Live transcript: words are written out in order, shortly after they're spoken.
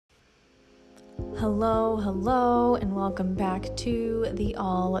Hello, and welcome back to the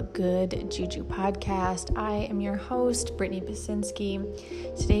All Good Juju podcast. I am your host, Brittany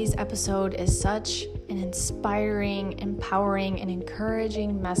Basinski. Today's episode is such an inspiring, empowering, and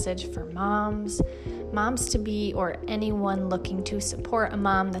encouraging message for moms to be, or anyone looking to support a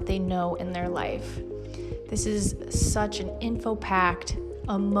mom that they know in their life. This is such an info-packed,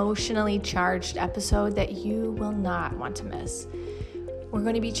 emotionally charged episode that you will not want to miss. We're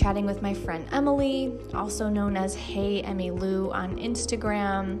going to be chatting with my friend Emily, also known as Hey Emmy Lou on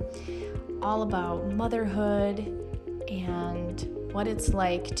Instagram, all about motherhood and what it's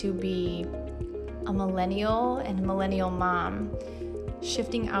like to be a millennial and millennial mom,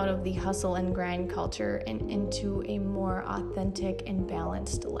 shifting out of the hustle and grind culture and into a more authentic and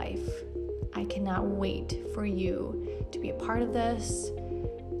balanced life. I cannot wait for you to be a part of this.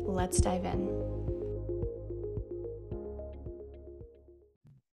 Let's dive in.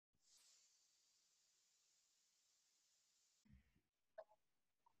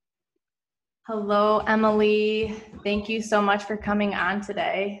 Hello, Emily. Thank you so much for coming on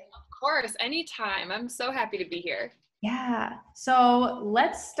today. Of course, anytime. I'm so happy to be here. Yeah. So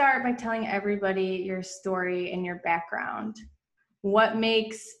let's start by telling everybody your story and your background. What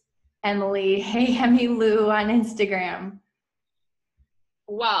makes Emily Hey Emmy Lou on Instagram?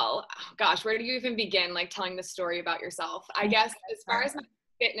 Well, gosh, where do you even begin, like telling the story about yourself? I guess as far as my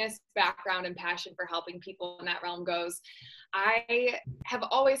fitness background and passion for helping people in that realm goes, I have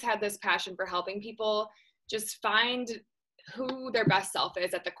always had this passion for helping people just find who their best self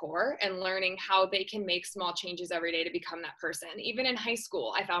is at the core and learning how they can make small changes every day to become that person. Even in high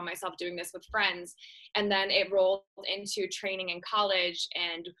school, I found myself doing this with friends, and then it rolled into training in college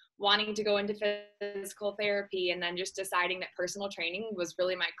and wanting to go into physical therapy, and then just deciding that personal training was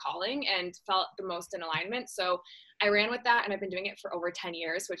really my calling and felt the most in alignment. So I ran with that, and I've been doing it for over 10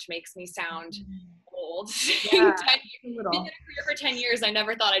 years, which makes me sound old. Yeah, Being in a career for 10 years, I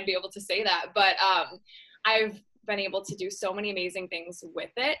never thought I'd be able to say that, but I've been able to do so many amazing things with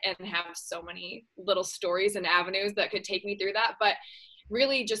it and have so many little stories and avenues that could take me through that. But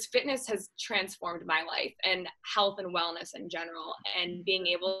really, just fitness has transformed my life and health and wellness in general, and being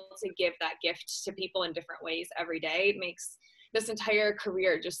able to give that gift to people in different ways every day makes this entire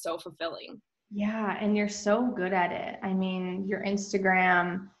career just so fulfilling. Yeah, and you're so good at it. I mean, your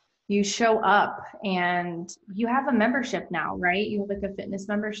Instagram, you show up and you have a membership now, right? You have like a fitness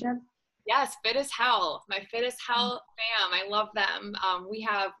membership. Yes, Fit as Hell, my Fit as Hell fam. I love them. We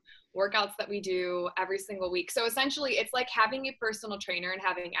have workouts that we do every single week. So essentially, it's like having a personal trainer and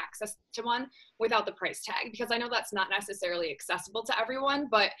having access to one without the price tag, because I know that's not necessarily accessible to everyone,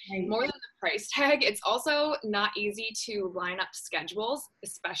 but more than the price tag, it's also not easy to line up schedules,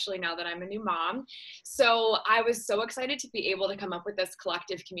 especially now that I'm a new mom. So I was so excited to be able to come up with this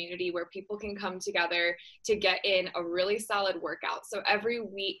collective community where people can come together to get in a really solid workout. So every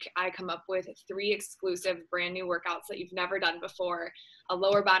week I come up with 3 exclusive brand new workouts that you've never done before: a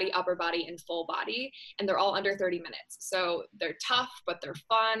lower body, upper body, and full body. And they're all under 30 minutes. So they're tough, but they're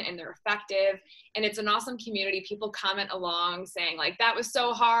fun and they're effective. And it's an awesome community. People comment along saying like, that was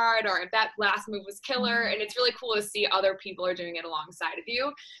so hard, or that last move was killer. And it's really cool to see other people are doing it alongside of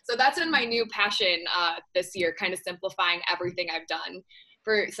you. So that's been my new passion this year, kind of simplifying everything I've done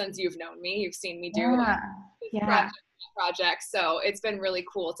since you've known me. You've seen me do projects. So it's been really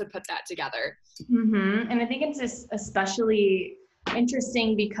cool to put that together. Mm-hmm. And I think it's just especially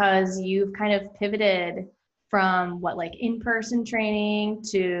interesting because you've kind of pivoted from like in-person training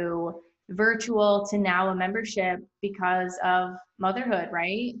to virtual to now a membership because of motherhood,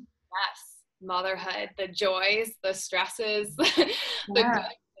 right? Yes, motherhood, the joys, the stresses, the good, the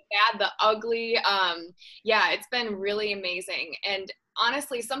bad, the ugly. Yeah, it's been really amazing. And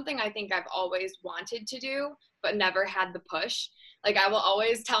honestly, something I think I've always wanted to do, but never had the push. Like, I will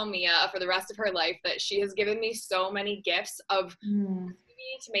always tell Mia for the rest of her life that she has given me so many gifts of me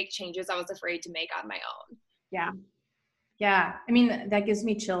to make changes I was afraid to make on my own. Yeah. Yeah. I mean, that gives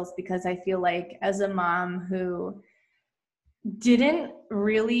me chills because I feel like as a mom who didn't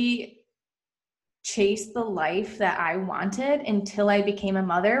really chase the life that I wanted until I became a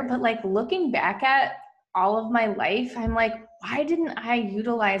mother, but like looking back at all of my life, I'm like, why didn't I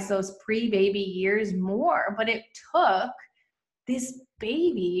utilize those pre-baby years more? But it took this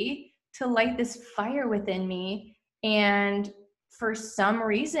baby to light this fire within me. And for some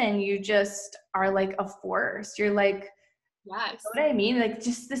reason, you just are like a force. You're like, yes, you know what I mean? Like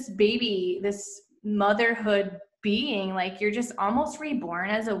just this baby, this motherhood being, like you're just almost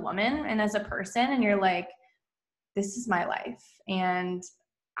reborn as a woman and as a person. And you're like, this is my life. And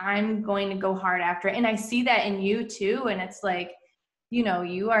I'm going to go hard after it. And I see that in you too. And it's like, you know,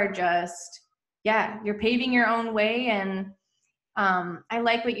 you are just yeah, you're paving your own way. And I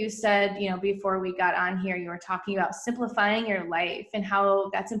like what you said, before we got on here, you were talking about simplifying your life and how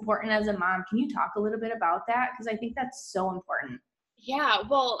that's important as a mom. Can you talk a little bit about that? Because I think that's so important. Yeah,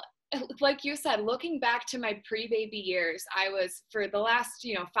 well, like you said, looking back to my pre-baby years, I was, for the last,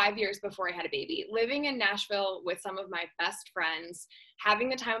 5 years before I had a baby, living in Nashville with some of my best friends, having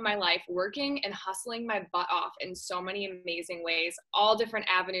the time of my life, working and hustling my butt off in so many amazing ways, all different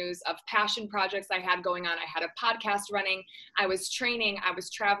avenues of passion projects I had going on. I had a podcast running, I was training, I was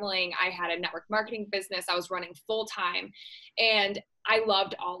traveling, I had a network marketing business, I was running full time, and I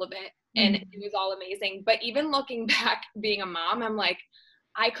loved all of it. And it was all amazing. But even looking back, being a mom, I'm like,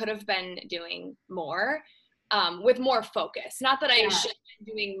 I could have been doing more with more focus. Not that I should have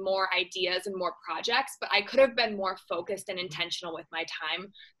been doing more ideas and more projects, but I could have been more focused and intentional with my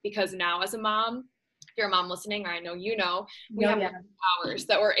time, because now as a mom, if you're a mom listening, or I know we have hours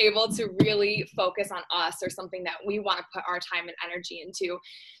that we're able to really focus on us or something that we want to put our time and energy into.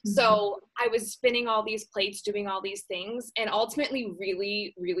 So I was spinning all these plates, doing all these things, and ultimately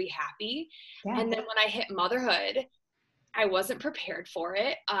really, really happy. And then when I hit motherhood, I wasn't prepared for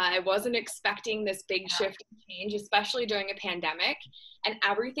it. I wasn't expecting this big shift and change, especially during a pandemic. And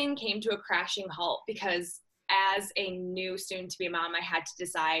everything came to a crashing halt, because as a new soon-to-be mom, I had to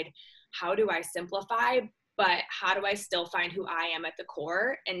decide, how do I simplify, but how do I still find who I am at the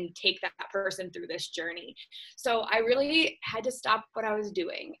core and take that person through this journey? So I really had to stop what I was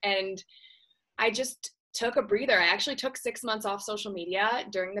doing. And I just took a breather. I actually took 6 months off social media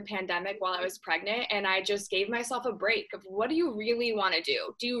during the pandemic while I was pregnant. And I just gave myself a break of, what do you really want to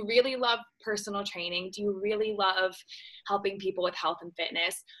do? Do you really love personal training? Do you really love helping people with health and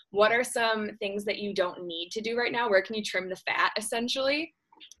fitness? What are some things that you don't need to do right now? Where can you trim the fat, essentially?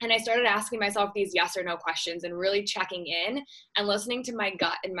 And I started asking myself these yes or no questions and really checking in and listening to my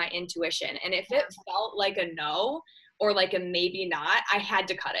gut and my intuition. And if it felt like a no or like a maybe not, I had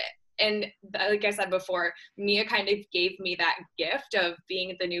to cut it. And like I said before, Mia kind of gave me that gift of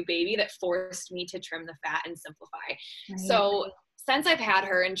being the new baby that forced me to trim the fat and simplify. Right. So since I've had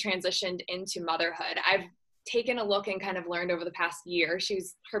her and transitioned into motherhood, I've taken a look and kind of learned over the past year.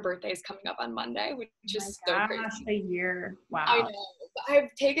 Her birthday is coming up on Monday, which is so crazy. A year. Wow. I know.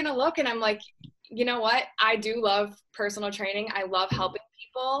 I've taken a look and I'm like, you know what? I do love personal training. I love helping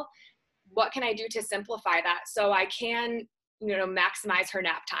people. What can I do to simplify that so I can, maximize her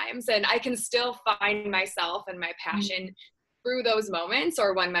nap times, and I can still find myself and my passion through those moments,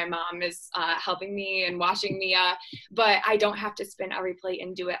 or when my mom is helping me and watching Mia, but I don't have to spin every plate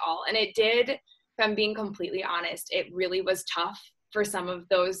and do it all. And it did, if I'm being completely honest, it really was tough for some of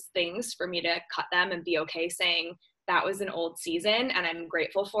those things for me to cut them and be okay saying that was an old season and I'm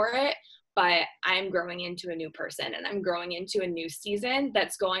grateful for it, but I'm growing into a new person and I'm growing into a new season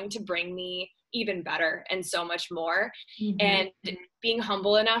that's going to bring me even better and so much more. And being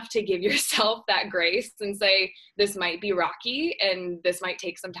humble enough to give yourself that grace and say, this might be rocky and this might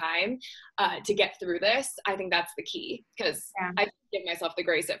take some time to get through this. I think that's the key, because I give myself the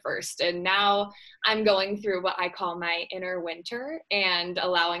grace at first. And now I'm going through what I call my inner winter and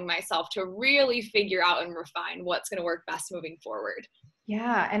allowing myself to really figure out and refine what's going to work best moving forward.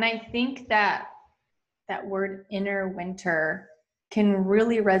 Yeah. And I think that word inner winter can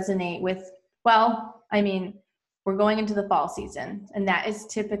really resonate with, well, I mean, we're going into the fall season, and that is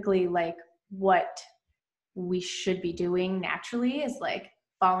typically like what we should be doing naturally, is like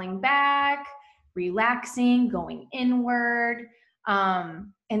falling back, relaxing, going inward.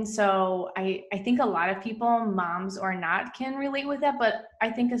 And so I think a lot of people, moms or not, can relate with that. But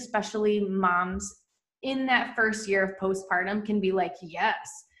I think especially moms in that first year of postpartum can be like, yes.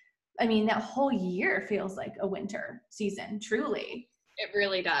 I mean, that whole year feels like a winter season, truly. It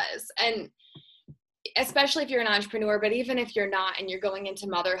really does. And especially if you're an entrepreneur, but even if you're not and you're going into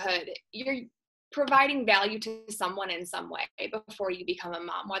motherhood, you're providing value to someone in some way before you become a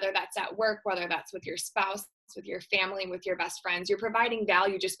mom, whether that's at work, whether that's with your spouse, with your family, with your best friends. You're providing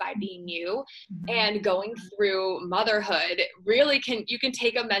value just by being you. And going through motherhood really you can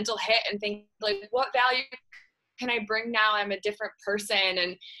take a mental hit and think, like, what value can I bring now? I'm a different person.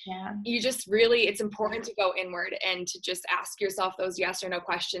 And you just really, it's important to go inward and to just ask yourself those yes or no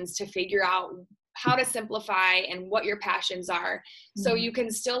questions to figure out how to simplify and what your passions are, so you can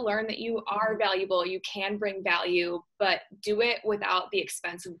still learn that you are valuable, you can bring value, but do it without the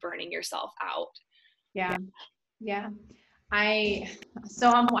expense of burning yourself out. Yeah. So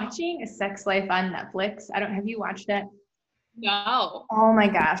I'm watching A Sex Life on Netflix. Have you watched it? No. Oh my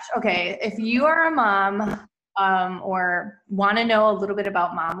gosh. Okay. If you are a mom, or want to know a little bit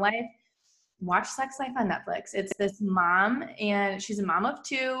about mom life, watch Sex Life on Netflix. It's this mom, and she's a mom of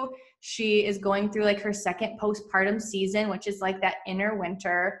 2. She is going through like her second postpartum season, which is like that inner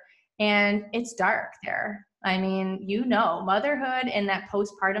winter, and it's dark there. I mean, motherhood in that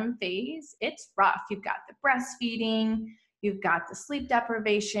postpartum phase, it's rough. You've got the breastfeeding, you've got the sleep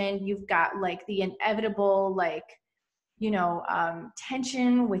deprivation, you've got like the inevitable like,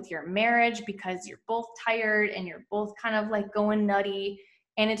 tension with your marriage because you're both tired and you're both kind of like going nutty.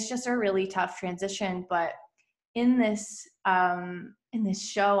 And it's just a really tough transition. But in this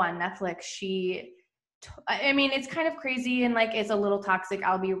show on Netflix, it's kind of crazy and like it's a little toxic,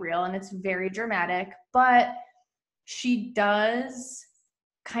 I'll be real, and it's very dramatic, but she does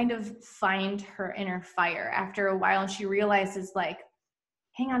kind of find her inner fire after a while, and she realizes like,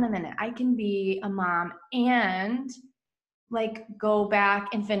 hang on a minute, I can be a mom and like go back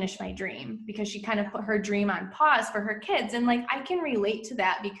and finish my dream, because she kind of put her dream on pause for her kids. And like, I can relate to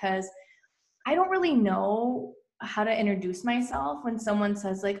that because I don't really know how to introduce myself when someone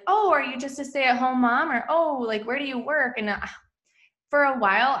says like, oh, are you just a stay-at-home mom? Or, oh, like, where do you work? And for a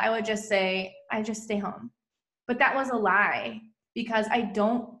while I would just say, I just stay home. But that was a lie, because I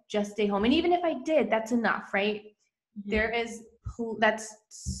don't just stay home. And even if I did, that's enough, right? Mm-hmm. That's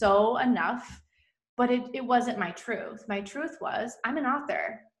so enough. But it wasn't my truth. My truth was, I'm an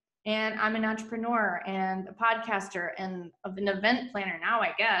author and I'm an entrepreneur and a podcaster and an event planner now,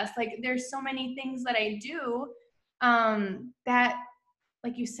 I guess. Like, there's so many things that I do that,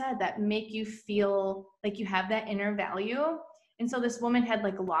 like you said, that make you feel like you have that inner value. And so this woman had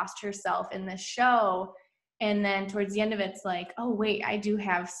like lost herself in this show. And then towards the end of it, it's like, oh, wait, I do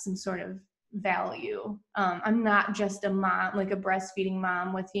have some sort of value. I'm not just a mom, like a breastfeeding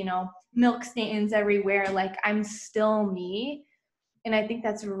mom with, milk stains everywhere. Like, I'm still me. And I think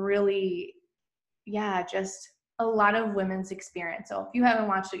that's really, just a lot of women's experience. So if you haven't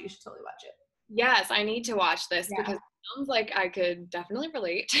watched it, you should totally watch it. Yes, I need to watch this because it sounds like I could definitely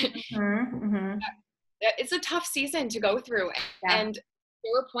relate. Mm-hmm, mm-hmm. It's a tough season to go through. Yeah. And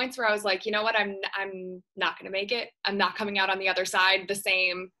there were points where I was like, you know what, I'm not going to make it. I'm not coming out on the other side the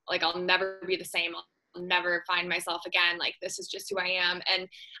same. Like, I'll never be the same. I'll never find myself again. Like, this is just who I am. And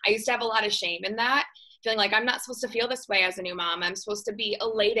I used to have a lot of shame in that, feeling like I'm not supposed to feel this way as a new mom. I'm supposed to be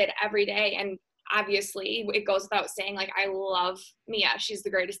elated every day. And obviously it goes without saying, like, I love Mia. She's the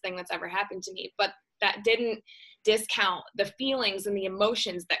greatest thing that's ever happened to me. But that didn't discount the feelings and the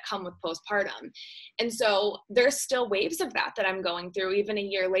emotions that come with postpartum. And so there's still waves of that I'm going through even a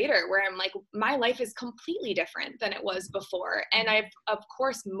year later, where I'm like, my life is completely different than it was before. And I've, of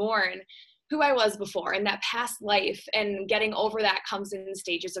course, mourn who I was before and that past life, and getting over that comes in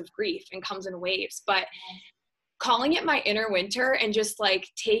stages of grief and comes in waves. But calling it my inner winter and just like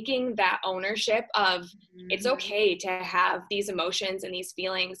taking that ownership of it's okay to have these emotions and these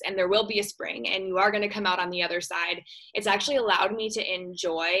feelings, and there will be a spring and you are going to come out on the other side. It's actually allowed me to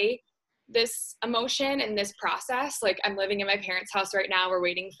enjoy this emotion and this process. Like, I'm living in my parents' house right now. We're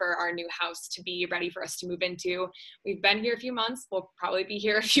waiting for our new house to be ready for us to move into. We've been here a few months. We'll probably be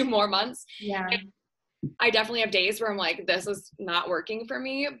here a few more months. Yeah. And I definitely have days where I'm like, this is not working for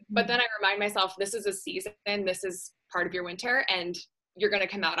me. But then I remind myself, this is a season, this is part of your winter, and you're going to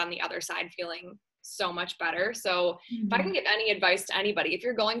come out on the other side feeling so much better. So if I can give any advice to anybody, if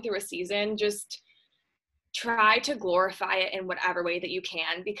you're going through a season, just try to glorify it in whatever way that you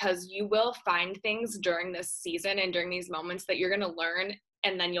can, because you will find things during this season and during these moments that you're going to learn,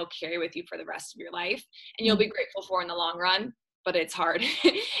 and then you'll carry with you for the rest of your life, and you'll be grateful for in the long run. But it's hard.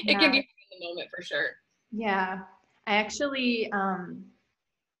 It can be in the moment for sure. Yeah. I actually,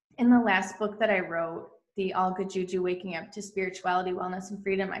 in the last book that I wrote, The All Good Juju, Waking Up to Spirituality, Wellness, and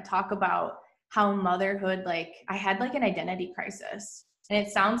Freedom, I talk about how motherhood, like, I had like an identity crisis. And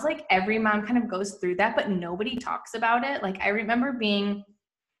it sounds like every mom kind of goes through that, but nobody talks about it. Like, I remember being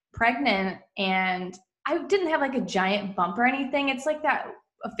pregnant and I didn't have like a giant bump or anything. It's like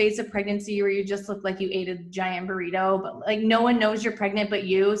a phase of pregnancy where you just look like you ate a giant burrito, but like no one knows you're pregnant but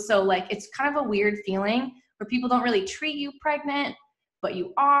you. So like, it's kind of a weird feeling where people don't really treat you pregnant, but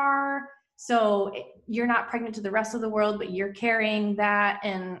you are. So you're not pregnant to the rest of the world, but you're carrying that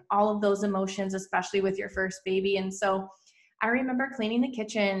and all of those emotions, especially with your first baby. And so I remember cleaning the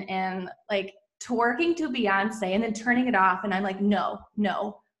kitchen and like twerking to Beyonce and then turning it off. And I'm like, no,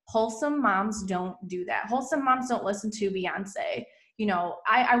 wholesome moms don't do that. Wholesome moms don't listen to Beyonce.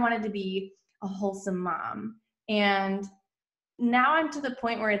 I wanted to be a wholesome mom. And now I'm to the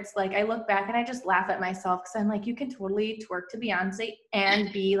point where it's like, I look back and I just laugh at myself, because I'm like, you can totally twerk to Beyonce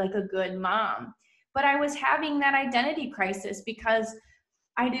and be like a good mom. But I was having that identity crisis because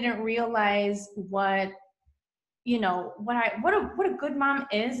I didn't realize what you know, what a good mom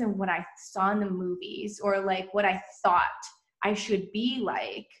is and what I saw in the movies, or like what I thought I should be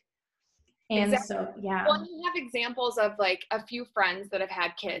like. And Exactly. so, yeah. Well, and you have examples of like a few friends that have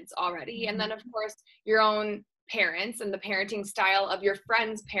had kids already. And then, of course, your own parents and the parenting style of your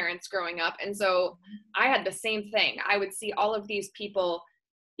friends' parents growing up. And so I had the same thing. I would see all of these people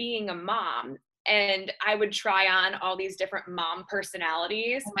being a mom, and I would try on all these different mom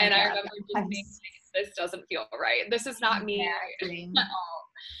personalities. Oh my And I God. remember just being like, this doesn't feel right. This is not me Exactly. at all.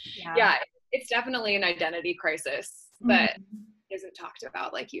 Yeah. Yeah, it's definitely an identity crisis that isn't talked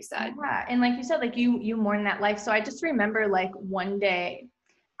about, like you said. Yeah. And like you said, like you mourn that life. So I just remember like one day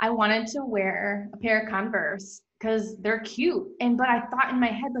I wanted to wear a pair of Converse because they're cute. But I thought in my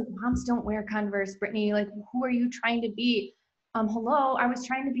head, like, moms don't wear Converse, Brittany. Like, who are you trying to be? Hello, I was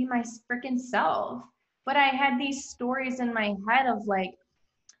trying to be my freaking self. But I had these stories in my head of like,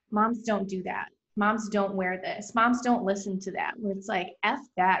 moms don't do that. Moms don't wear this. Moms don't listen to that. Where it's like, F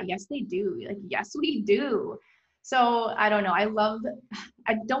that. Yes, they do. Like, yes, we do. So I don't know. I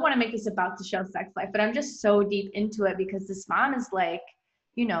don't want to make this about the show Sex Life, but I'm just so deep into it because this mom is like,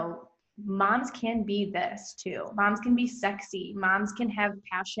 you know, moms can be this too. Moms can be sexy. Moms can have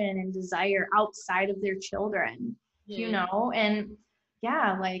passion and desire outside of their children, you know? And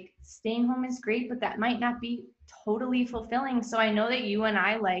yeah, like staying home is great, but that might not be totally fulfilling. So I know that you and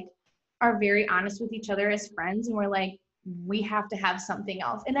I like are very honest with each other as friends, and we're like, we have to have something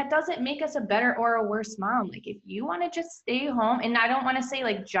else. And that doesn't make us a better or a worse mom. Like if you want to just stay home, and I don't want to say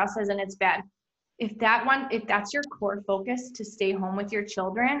like just as in it's bad. If that's your core focus to stay home with your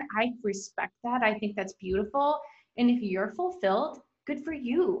children, I respect that. I think that's beautiful. And if you're fulfilled, good for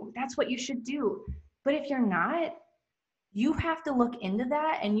you. That's what you should do. But if you're not, you have to look into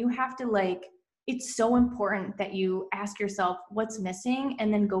that, and you have to like, it's so important that you ask yourself what's missing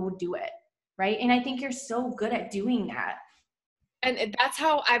and then go do it. Right. And I think you're so good at doing that. And that's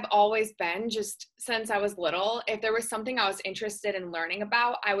how I've always been, just since I was little. If there was something I was interested in learning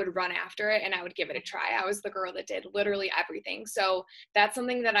about, I would run after it and I would give it a try. I was the girl that did literally everything. So that's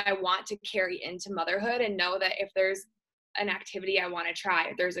something that I want to carry into motherhood, and know that if there's an activity I want to try,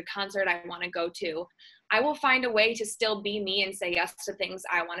 if there's a concert I want to go to, I will find a way to still be me and say yes to things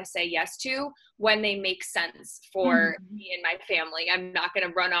I want to say yes to when they make sense for me and my family. I'm not going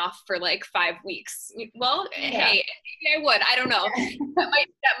to run off for like 5 weeks. Well, hey, maybe I would. I don't know.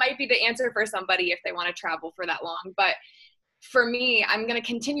 That might be the answer for somebody if they want to travel for that long. But for me, I'm going to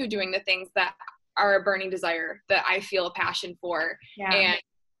continue doing the things that are a burning desire that I feel a passion for. And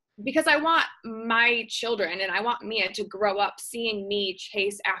because I want my children and I want Mia to grow up seeing me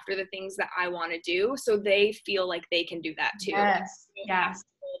chase after the things that I want to do, so they feel like they can do that too. Yes.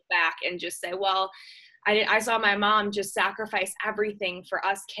 Hold back and just say, well, I saw my mom just sacrifice everything for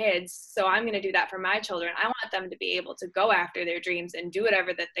us kids, so I'm going to do that for my children. I want them to be able to go after their dreams and do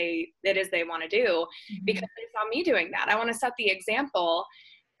whatever that is they want to do, because they saw me doing that. I want to set the example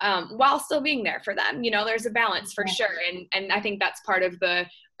while still being there for them. You know, there's a balance for sure. And I think that's part of the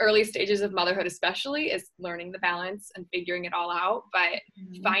early stages of motherhood, especially, is learning the balance and figuring it all out. But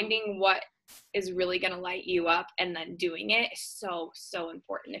finding what is really going to light you up and then doing it is so, so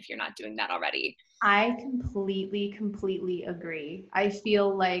important if you're not doing that already. I completely agree. I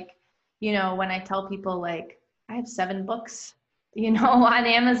feel like, you know, when I tell people like, I have 7 books, you know, on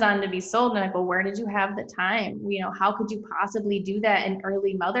Amazon to be sold, and I go, where did you have the time? You know, how could you possibly do that in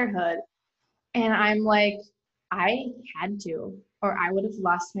early motherhood? And I'm like, I had to, or I would have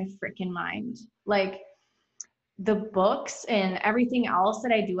lost my freaking mind. Like the books and everything else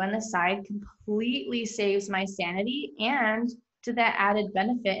that I do on the side completely saves my sanity, and to that added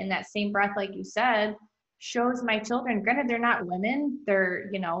benefit in that same breath, like you said, shows my children, granted they're not women, they're,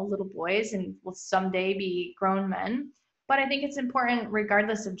 you know, little boys and will someday be grown men. But I think it's important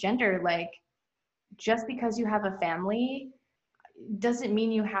regardless of gender, like just because you have a family doesn't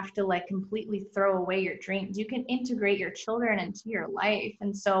mean you have to like completely throw away your dreams. You can integrate your children into your life.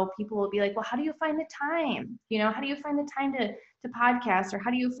 And so people will be like, well, how do you find the time? You know, how do you find the time to podcast, or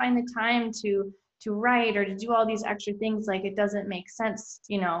how do you find the time to write or to do all these extra things? Like, it doesn't make sense,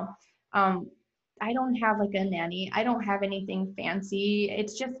 you know. I don't have like a nanny. I don't have anything fancy.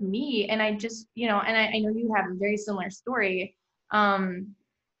 It's just me. And I just, you know, and I know you have a very similar story.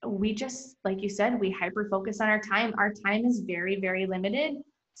 We just, like you said, we hyper focus on our time. Our time is very, very limited.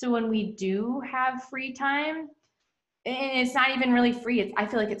 So when we do have free time, and it's not even really free, I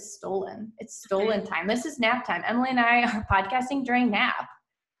feel like it's stolen. It's stolen time. This is nap time. Emily and I are podcasting during nap.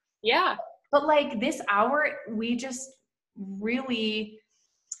 Yeah. But like this hour, we just really,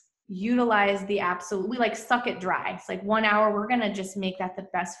 utilize the absolute, we like suck it dry. It's like 1 hour, we're going to just make that the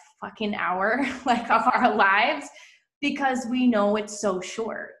best fucking hour like of our lives, because we know it's so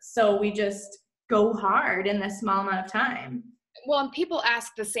short. So we just go hard in this small amount of time. Well, and people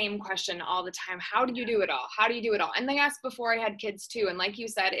ask the same question all the time. How do you do it all? How do you do it all? And they asked before I had kids too. And like you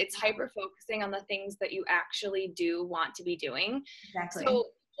said, it's hyper focusing on the things that you actually do want to be doing. Exactly. So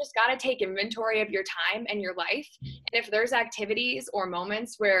you just got to take inventory of your time and your life. And if there's activities or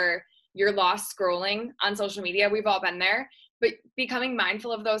moments where you're lost scrolling on social media, we've all been there, but becoming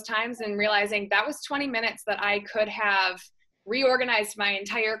mindful of those times and realizing that was 20 minutes that I could have reorganized my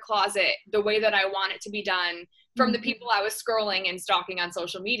entire closet the way that I want it to be done from the people I was scrolling and stalking on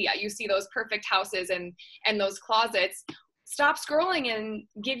social media. You see those perfect houses and those closets. Stop scrolling and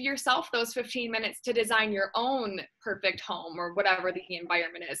give yourself those 15 minutes to design your own perfect home or whatever the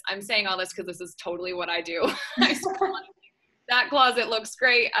environment is. I'm saying all this because this is totally what I do. That closet looks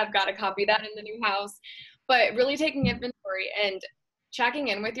great. I've got to copy that in the new house. But really taking inventory and checking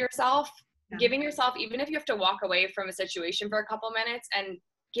in with yourself, giving yourself, even if you have to walk away from a situation for a couple minutes, and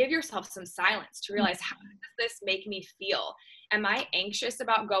give yourself some silence to realize, how does this make me feel? Am I anxious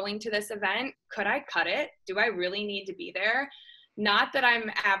about going to this event? Could I cut it? Do I really need to be there? Not that I'm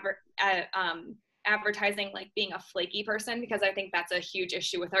advertising like being a flaky person, because I think that's a huge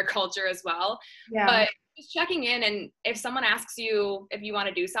issue with our culture as well. Yeah. But just checking in, and if someone asks you if you want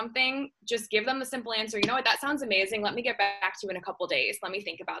to do something, just give them the simple answer. You know what, that sounds amazing. Let me get back to you in a couple days. Let me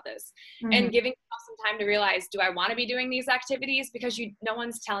think about this. And giving yourself some time to realize, do I want to be doing these activities? Because no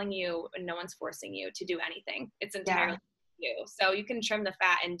one's telling you and no one's forcing you to do anything. It's entirely you. So you can trim the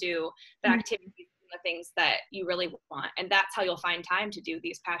fat and do the activities and the things that you really want. And that's how you'll find time to do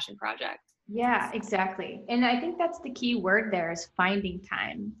these passion projects. Yeah, exactly. And I think that's the key word there, is finding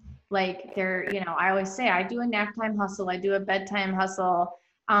time. Like I always say, I do a nap time hustle. I do a bedtime hustle.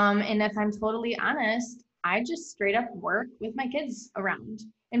 And if I'm totally honest, I just straight up work with my kids around.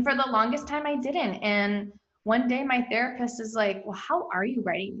 And for the longest time I didn't. And one day my therapist is like, well, how are you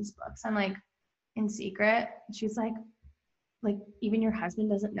writing these books? I'm like, in secret. And she's like, even your husband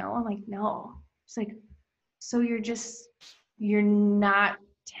doesn't know? I'm like, no. She's like, so you're not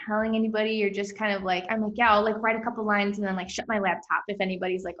telling anybody, you're just kind of like, I'm like, yeah, I'll like write a couple lines and then like shut my laptop if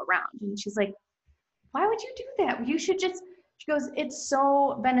anybody's like around. And she's like, why would you do that? You should just, she goes, it's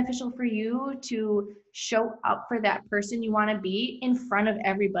so beneficial for you to show up for that person you want to be in front of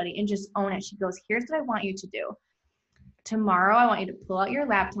everybody and just own it. She goes, here's what I want you to do. Tomorrow, I want you to pull out your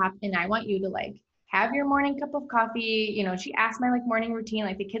laptop and I want you to like have your morning cup of coffee. She asked my like morning routine.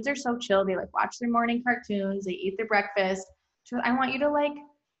 Like the kids are so chill. They like watch their morning cartoons. They eat their breakfast. She goes, I want you to like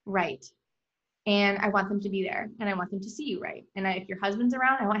write, and I want them to be there, and I want them to see you write. And if your husband's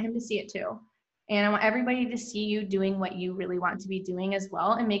around, I want him to see it too. And I want everybody to see you doing what you really want to be doing as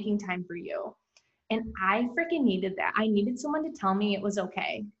well, and making time for you. And I freaking needed that. I needed someone to tell me it was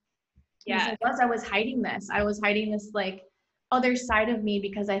okay. Yeah. I was hiding this. I was hiding this like other side of me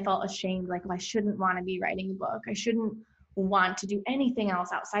because I felt ashamed. Like, I shouldn't want to be writing a book. I shouldn't want to do anything else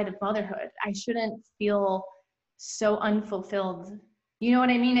outside of motherhood. I shouldn't feel so unfulfilled. You know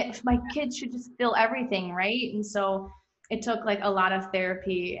what I mean? My kids should just feel everything, right? And so it took like a lot of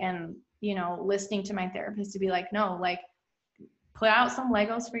therapy and, listening to my therapist to be like, no, like put out some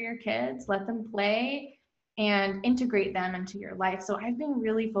Legos for your kids, let them play and integrate them into your life. So I've been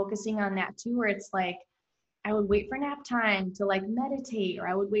really focusing on that too, where it's like, I would wait for nap time to like meditate, or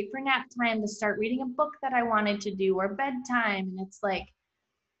I would wait for nap time to start reading a book that I wanted to do, or bedtime. And it's like,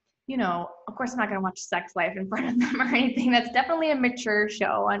 of course I'm not going to watch Sex Life in front of them or anything. That's definitely a mature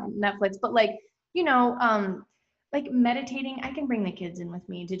show on Netflix, but like, like meditating, I can bring the kids in with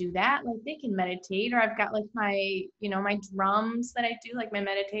me to do that. Like they can meditate, or I've got like my, my drums that I do, like my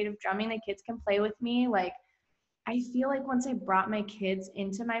meditative drumming, the kids can play with me. Like, I feel like once I brought my kids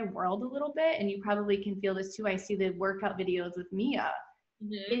into my world a little bit, and you probably can feel this too, I see the workout videos with Mia,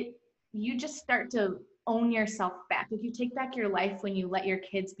 you just start to own yourself back. Like you take back your life when you let your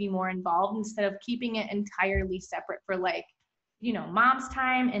kids be more involved, instead of keeping it entirely separate for like, mom's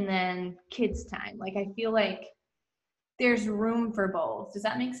time and then kids time. Like I feel like there's room for both. Does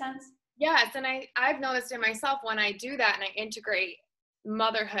that make sense? Yes. And I've noticed in myself when I do that and I integrate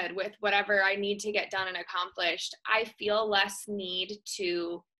motherhood with whatever I need to get done and accomplished, I feel less need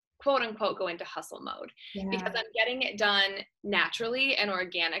to quote unquote go into hustle mode, because I'm getting it done naturally and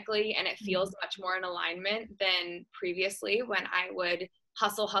organically, and it feels much more in alignment than previously when I would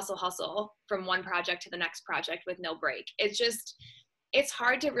hustle from one project to the next project with no break. It's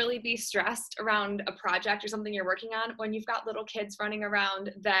hard to really be stressed around a project or something you're working on when you've got little kids running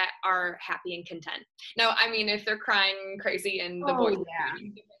around that are happy and content. Now, I mean, if they're crying crazy and the voice is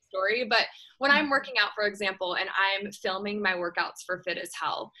different story. But when I'm working out, for example, and I'm filming my workouts for Fit as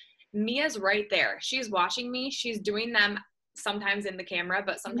Hell, Mia's right there. She's watching me. She's doing them sometimes in the camera,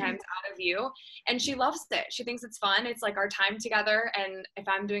 but sometimes out of view. And she loves it. She thinks it's fun. It's like our time together. And if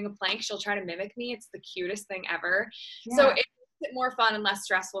I'm doing a plank, she'll try to mimic me. It's the cutest thing ever. Yeah. So it makes it more fun and less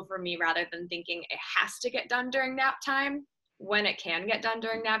stressful for me, rather than thinking it has to get done during nap time. When it can get done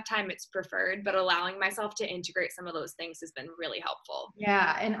during nap time, it's preferred, but allowing myself to integrate some of those things has been really helpful.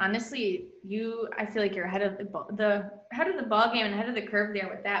 Yeah. And honestly, I feel like you're ahead of the ball game and ahead of the curve there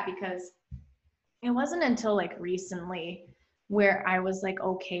with that, because it wasn't until like recently where I was like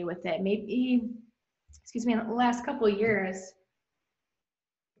okay with it. Maybe, in the last couple of years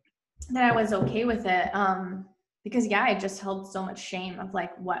that I was okay with it. Because yeah, I just held so much shame of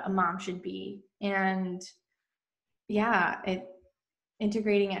like what a mom should be. And yeah,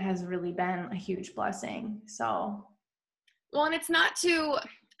 integrating it has really been a huge blessing. So. Well, and it's not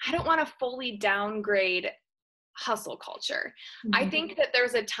I don't want to fully downgrade hustle culture. I think that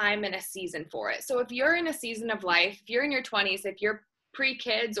there's a time and a season for it. So if you're in a season of life, if you're in your 20s, if you're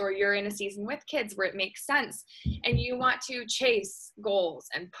pre-kids, or you're in a season with kids where it makes sense and you want to chase goals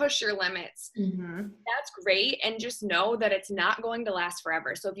and push your limits, that's great. And just know that it's not going to last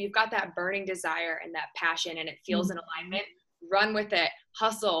forever. So if you've got that burning desire and that passion and it feels in alignment, run with it,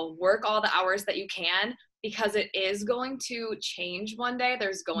 hustle, work all the hours that you can, because it is going to change one day.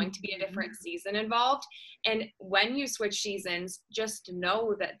 There's going to be a different season involved. And when you switch seasons, just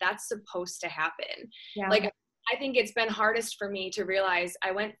know that that's supposed to happen. Yeah. Like, I think it's been hardest for me to realize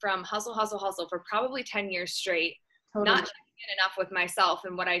I went from hustle for probably 10 years straight, not checking in enough with myself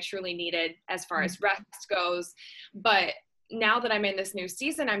and what I truly needed as far as rest goes. But now that I'm in this new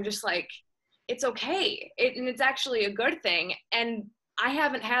season, I'm just like, it's okay. And it's actually a good thing. And I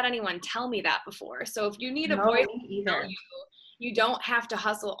haven't had anyone tell me that before. So if you need a voice to tell you don't have to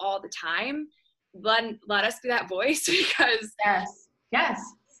hustle all the time, let us be that voice, because yes.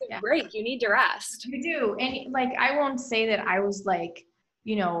 It's a break. You need to rest. You do. And like, I won't say that I was like,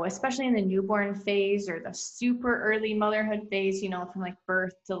 especially in the newborn phase or the super early motherhood phase, from like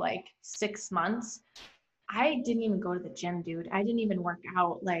birth to like 6 months, I didn't even go to the gym, dude. I didn't even work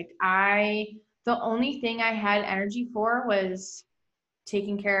out. Like the only thing I had energy for was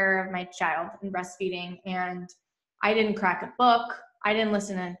taking care of my child and breastfeeding. And I didn't crack a book. I didn't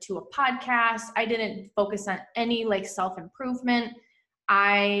listen to a podcast. I didn't focus on any like self-improvement.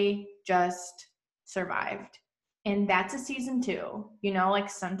 I just survived. And that's a season too. Like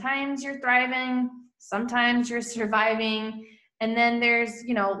sometimes you're thriving, sometimes you're surviving. And then there's,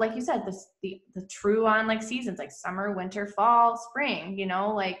 like you said, the true on like seasons, like summer, winter, fall, spring,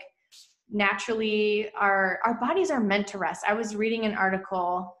 like naturally our bodies are meant to rest. I was reading an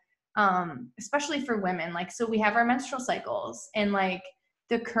article, especially for women, like, so we have our menstrual cycles, and like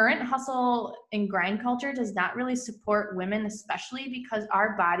the current hustle and grind culture does not really support women, especially because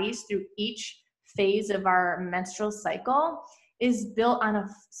our bodies through each phase of our menstrual cycle is built on a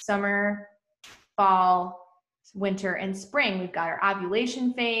summer, fall, winter, and spring. We've got our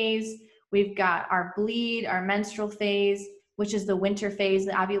ovulation phase, we've got our bleed, our menstrual phase, which is the winter phase,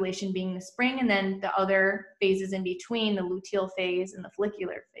 the ovulation being the spring, and then the other phases in between, the luteal phase and the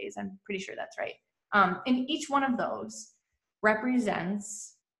follicular phase. I'm pretty sure that's right. And each one of those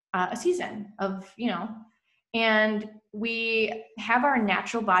represents a season of, and we have our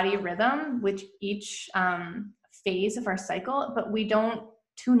natural body rhythm with each phase of our cycle, but we don't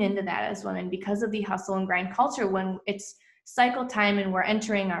tune into that as women because of the hustle and grind culture. When it's cycle time and we're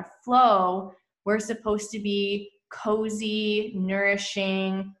entering our flow, we're supposed to be cozy,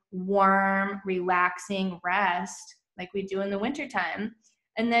 nourishing, warm, relaxing rest like we do in the wintertime.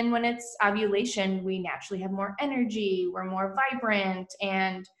 And then when it's ovulation, we naturally have more energy, we're more vibrant,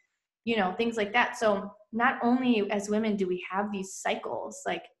 and things like that. So not only as women do we have these cycles,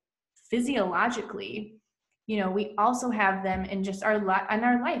 like physiologically, we also have them in just our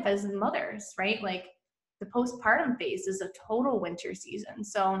life as mothers, right? Like the postpartum phase is a total winter season.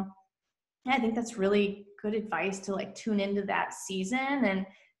 So I think that's really good advice to like tune into that season and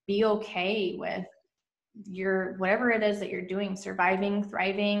be okay with your whatever it is that you're doing, surviving,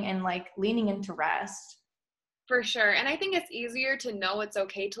 thriving, and like leaning into rest. For sure. And I think it's easier to know it's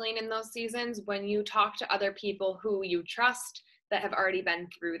okay to lean in those seasons when you talk to other people who you trust that have already been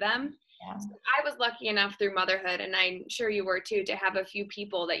through them. Yeah. So I was lucky enough through motherhood, and I'm sure you were too, to have a few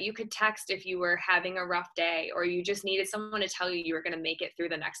people that you could text if you were having a rough day or you just needed someone to tell you you were going to make it through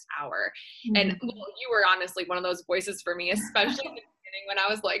the next hour. Mm-hmm. And you were honestly one of those voices for me, especially in the beginning when I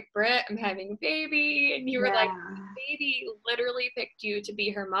was like, Britt, I'm having a baby. And you were like, baby literally picked you to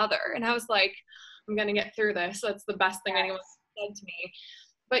be her mother. And I was like, I'm going to get through this. That's the best thing anyone said to me.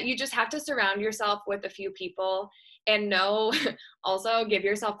 but you just have to surround yourself with a few people and know, also give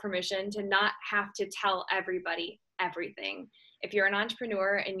yourself permission to not have to tell everybody everything. If you're an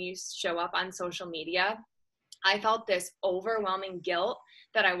entrepreneur and you show up on social media, I felt this overwhelming guilt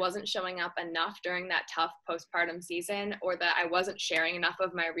that I wasn't showing up enough during that tough postpartum season, or that I wasn't sharing enough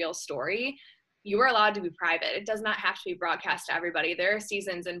of my real story. You are allowed to be private. It does not have to be broadcast to everybody. There are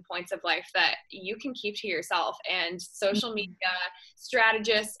seasons and points of life that you can keep to yourself, and social media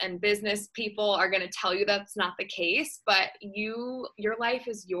strategists and business people are going to tell you that's not the case, but your life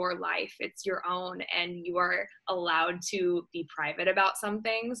is your life. It's your own, and you are allowed to be private about some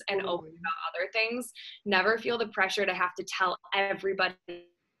things and open about other things. Never feel the pressure to have to tell everybody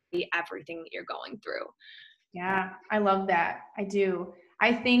everything that you're going through. Yeah, I love that. I do.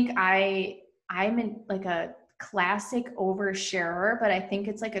 I think I'm in like a classic oversharer, but I think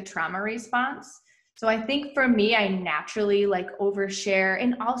it's like a trauma response. So I think for me, I naturally like overshare.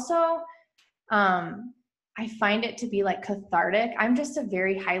 And also, I find it to be like cathartic. I'm just a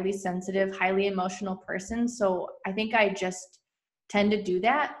very highly sensitive, highly emotional person. So I think I just tend to do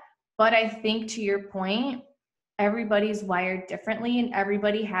that. But I think to your point, everybody's wired differently and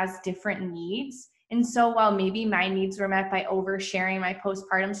everybody has different needs. And so while maybe my needs were met by oversharing my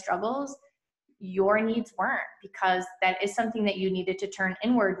postpartum struggles, your needs weren't, because that is something that you needed to turn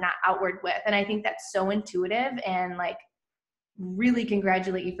inward, not outward with. And I think that's so intuitive, and like really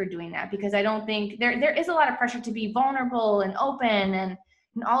congratulate you for doing that, because I don't think there is a lot of pressure to be vulnerable and open and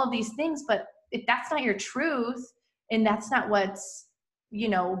all of these things. But if that's not your truth and that's not what's,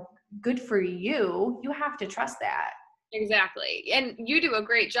 good for you, you have to trust that. Exactly. And you do a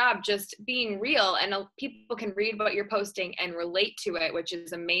great job just being real, and people can read what you're posting and relate to it, which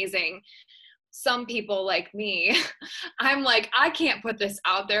is amazing. Some people like me, I'm like, I can't put this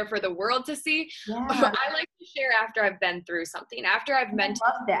out there for the world to see. Yeah. I like to share after I've been through something, after I've I love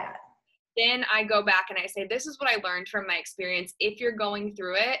that. Then I go back and I say, this is what I learned from my experience. If you're going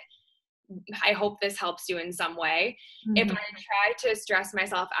through it, I hope this helps you in some way. Mm-hmm. If I try to stress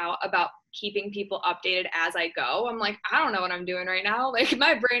myself out about keeping people updated as I go, I'm like, I don't know what I'm doing right now. Like,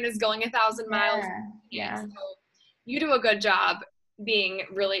 my brain is going 1,000 miles. Yeah. So you do a good job being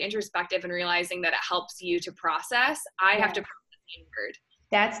really introspective and realizing that it helps you to process. I have to process inward.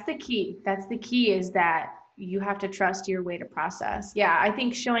 That's the key. That's the key, is that you have to trust your way to process. Yeah, I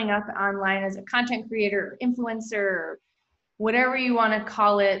think showing up online as a content creator, influencer, whatever you want to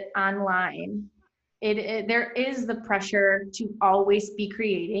call it online, there is the pressure to always be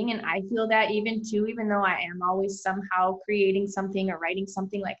creating. And I feel that even though I am always somehow creating something or writing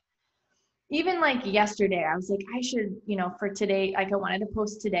something. Like, even like yesterday, I was like, I should, for today, like I wanted to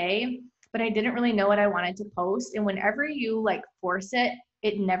post today, but I didn't really know what I wanted to post. And whenever you like force it,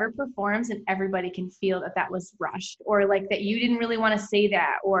 it never performs, and everybody can feel that was rushed, or like that you didn't really want to say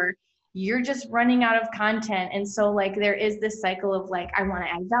that, or you're just running out of content. And so like there is this cycle of like, I want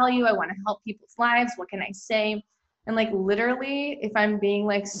to add value, I want to help people's lives, what can I say? And like literally, if I'm being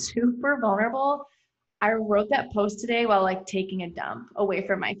like super vulnerable, I wrote that post today while like taking a dump away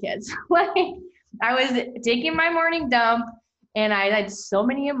from my kids. Like, I was taking my morning dump and I had so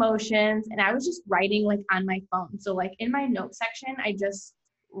many emotions, and I was just writing like on my phone. So like in my note section, I just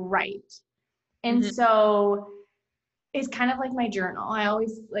write. And so it's kind of like my journal. I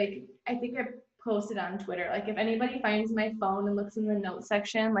always like, I think I posted on Twitter, like if anybody finds my phone and looks in the note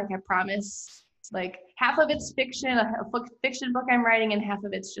section, like I promise, like half of it's fiction, a fiction book I'm writing, and half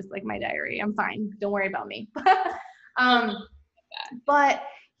of it's just like my diary. I'm fine. Don't worry about me. But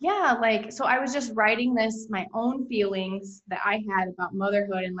yeah, like, so I was just writing my own feelings that I had about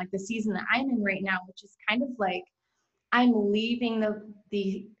motherhood and like the season that I'm in right now, which is kind of like, I'm leaving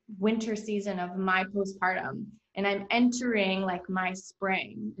the winter season of my postpartum, and I'm entering like my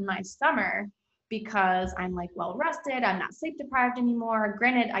spring and my summer, because I'm like well rested. I'm not sleep deprived anymore.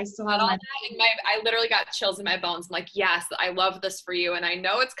 Granted, I still have I literally got chills in my bones. I'm like, yes, I love this for you. And I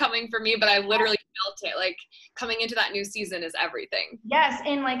know it's coming for me, but I literally felt it. Like, coming into that new season is everything. Yes.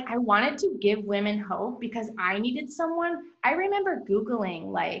 And like, I wanted to give women hope, because I needed someone. I remember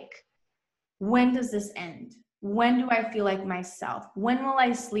Googling like, when does this end? When do I feel like myself? When will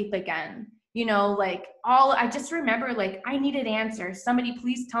I sleep again? I just remember like, I needed answers. Somebody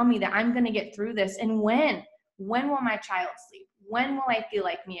please tell me that I'm going to get through this. And when will my child sleep? When will I feel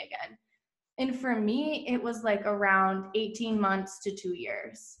like me again? And for me, it was like around 18 months to 2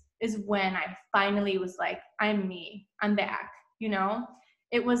 years is when I finally was like, I'm me, I'm back.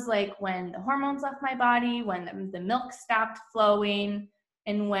 It was like when the hormones left my body, when the milk stopped flowing,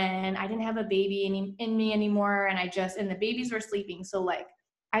 and when I didn't have a baby in me anymore, and the babies were sleeping. So like,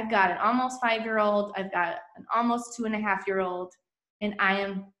 I've got an almost 5-year-old, I've got an almost 2.5-year-old, and I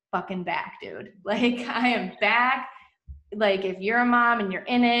am fucking back, dude. Like, I am back. Like, if you're a mom and you're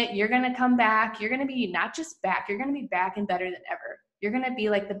in it, you're going to come back. You're going to be not just back, you're going to be back and better than ever. You're going to be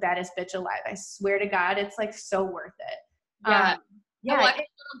like the baddest bitch alive. I swear to God, it's like so worth it. Yeah. Yeah. I watch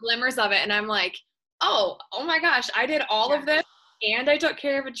little glimmers of it and I'm like, oh my gosh, I did all of this and I took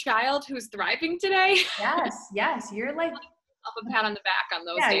care of a child who's thriving today. Yes. You're like, Up a pat on the back on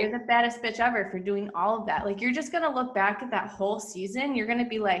those yeah, days. you're the baddest bitch ever for doing all of that. Like, you're just going to look back at that whole season. You're going to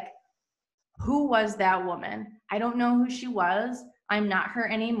be like, who was that woman? I don't know who she was. I'm not her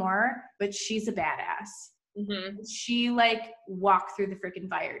anymore, but she's a badass. Mm-hmm. She like walked through the freaking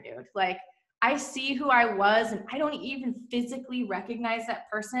fire, dude. Like, I see who I was and I don't even physically recognize that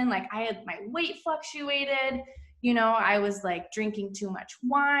person. Like, I had my weight fluctuated. You know, I was like drinking too much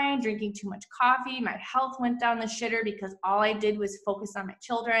wine, drinking too much coffee. My health went down the shitter because all I did was focus on my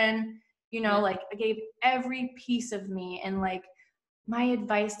children. You know, like, I gave every piece of me. And like, my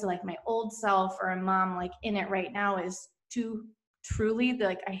advice to like my old self or a mom like in it right now is to truly,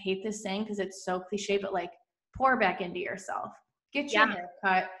 like, I hate this saying because it's so cliche, but like, pour back into yourself. Get your hair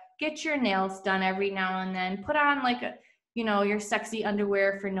cut, get your nails done every now and then, put on like a, you know, your sexy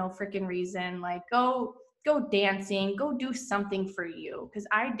underwear for no freaking reason. Like, go dancing, go do something for you. Cause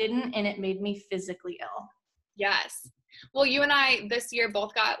I didn't, and it made me physically ill. Yes. Well, you and I this year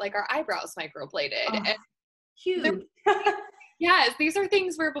both got like our eyebrows microbladed. Oh, and huge. Yes, these are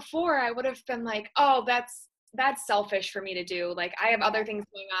things where before I would have been like, oh, that's selfish for me to do. Like, I have other things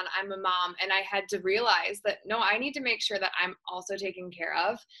going on. I'm a mom. And I had to realize that, no, I need to make sure that I'm also taken care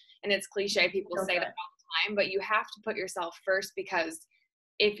of. And it's cliche. People say that all the time, but you have to put yourself first, because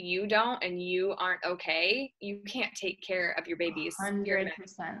if you don't and you aren't okay, you can't take care of your babies. 100%.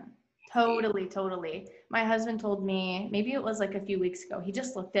 Totally. My husband told me, maybe it was like a few weeks ago, he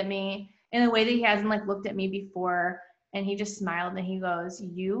just looked at me in a way that he hasn't like looked at me before. And he just smiled and he goes,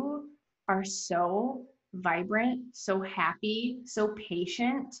 you are so vibrant, so happy, so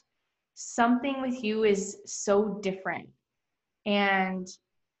patient. Something with you is so different. And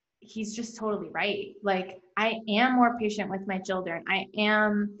he's just totally right. Like, I am more patient with my children. I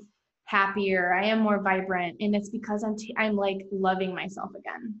am happier. I am more vibrant. And it's because I'm like loving myself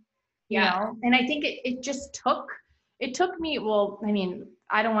again, you know? And I think it took me, well, I mean,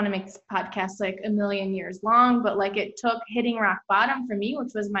 I don't want to make this podcast like a million years long, but like, it took hitting rock bottom for me,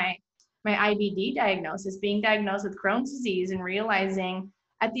 which was my IBD diagnosis, being diagnosed with Crohn's disease, and realizing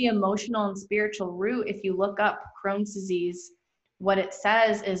at the emotional and spiritual root, if you look up Crohn's disease, what it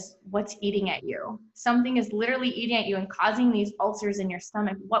says is what's eating at you. Something is literally eating at you and causing these ulcers in your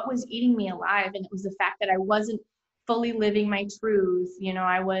stomach. What was eating me alive? And it was the fact that I wasn't fully living my truth. You know,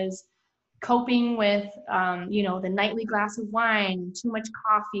 I was coping with, you know, the nightly glass of wine, too much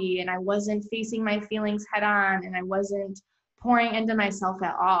coffee, and I wasn't facing my feelings head on, and I wasn't pouring into myself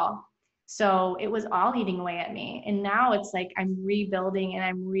at all. So it was all eating away at me. And now it's like I'm rebuilding and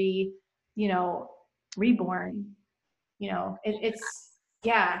I'm reborn. You know, it's,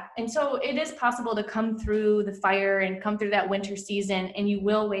 yeah. And so it is possible to come through the fire and come through that winter season, and you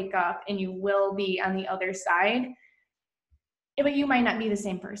will wake up and you will be on the other side, but you might not be the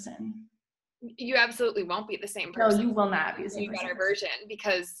same person. You absolutely won't be the same person. No, you will not be the same person. Better version,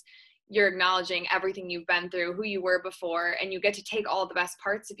 because you're acknowledging everything you've been through, who you were before, and you get to take all the best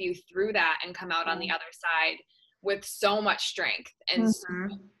parts of you through that and come out on the other side with so much strength and so much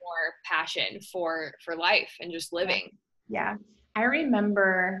more passion for life and just living. Yeah. I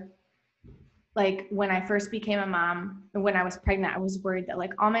remember like when I first became a mom, when I was pregnant, I was worried that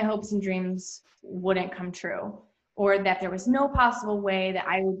like all my hopes and dreams wouldn't come true, or that there was no possible way that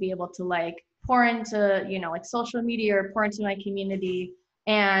I would be able to like pour into, you know, like social media or pour into my community.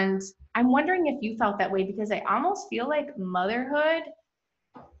 And I'm wondering if you felt that way, because I almost feel like motherhood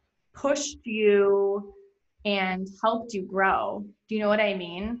pushed you and helped you grow. Do you know what I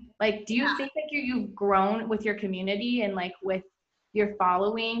mean? Like, do you think like you've grown with your community and like with your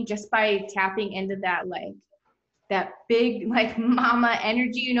following just by tapping into that, like that big like mama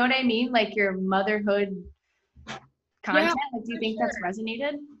energy? You know what I mean? Like your motherhood content. Like, do you think that's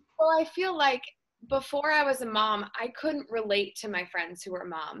resonated? Well, I feel like before I was a mom, I couldn't relate to my friends who were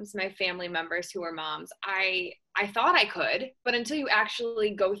moms, my family members who were moms. I thought I could, but until you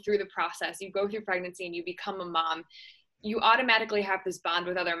actually go through the process, you go through pregnancy and you become a mom, you automatically have this bond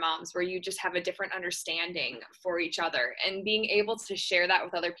with other moms where you just have a different understanding for each other. And being able to share that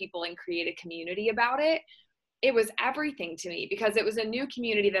with other people and create a community about it, it was everything to me, because it was a new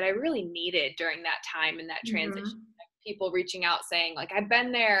community that I really needed during that time and that transition. People reaching out saying like, I've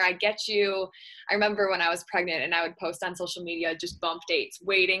been there, I get you. I remember when I was pregnant and I would post on social media just bump dates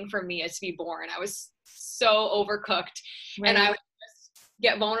waiting for Mia to be born. I was so overcooked. And I would just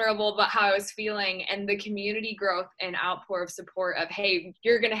get vulnerable about how I was feeling, and the community growth and outpour of support of, hey,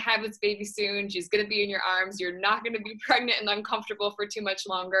 you're going to have this baby soon. She's going to be in your arms. You're not going to be pregnant and uncomfortable for too much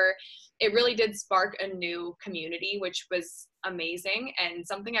longer. It really did spark a new community, which was amazing and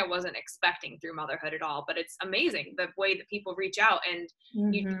something I wasn't expecting through motherhood at all. But it's amazing the way that people reach out and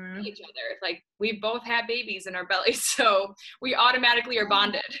you see each other. Like, we both had babies in our bellies, so we automatically are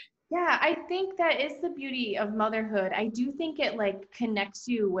bonded. Yeah, I think that is the beauty of motherhood. I do think it like connects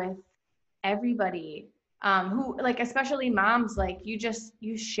you with everybody, who, like, especially moms, like you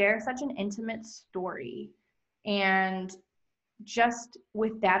share such an intimate story, and just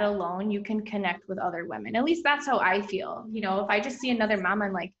with that alone, you can connect with other women. At least that's how I feel. You know, if I just see another mom,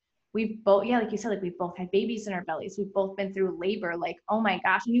 I'm like, we've both, yeah, like you said, like we've both had babies in our bellies. We've both been through labor. Like, oh my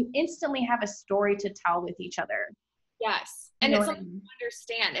gosh, and you instantly have a story to tell with each other. Yes. And it's something to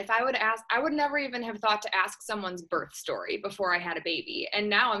understand. If I would ask, I would never even have thought to ask someone's birth story before I had a baby. And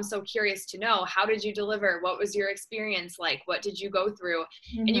now I'm so curious to know, how did you deliver? What was your experience like? What did you go through?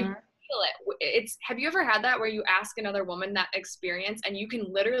 And you feel it. Have you ever had that where you ask another woman that experience and you can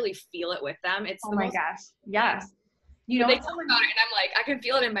literally feel it with them? It's oh my gosh. Yes. You know, they talk about it and I'm like, I can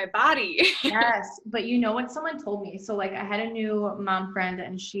feel it in my body. Yes. But you know what someone told me? So like I had a new mom friend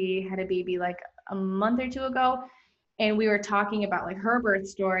and she had a baby like a month or two ago. And we were talking about like her birth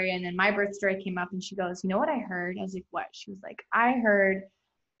story, and then my birth story came up, and she goes, you know what I heard? I was like, what? She was like, I heard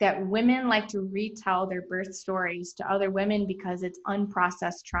that women like to retell their birth stories to other women because it's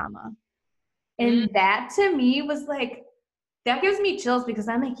unprocessed trauma. And that to me was like, that gives me chills, because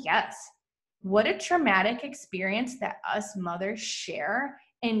I'm like, yes, what a traumatic experience that us mothers share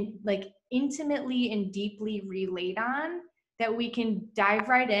and like intimately and deeply relate on, that we can dive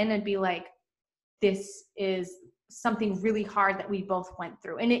right in and be like, this is something really hard that we both went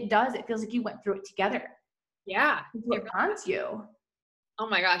through. And it feels like you went through it together. Yeah. It bonds you. Oh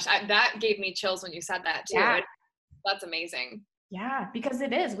my gosh. That gave me chills when you said that too. Yeah. That's amazing. Yeah, because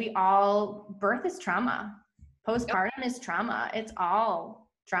it is. Birth is trauma. Postpartum is trauma. It's all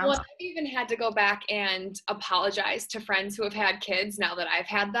trauma. Well, I've even had to go back and apologize to friends who have had kids now that I've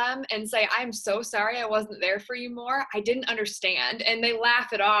had them and say, I'm so sorry I wasn't there for you more. I didn't understand. And they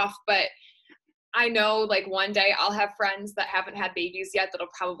laugh it off, but I know like one day I'll have friends that haven't had babies yet that'll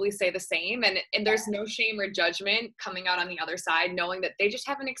probably say the same. And there's no shame or judgment coming out on the other side, knowing that they just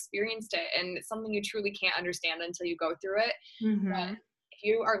haven't experienced it. And it's something you truly can't understand until you go through it. But if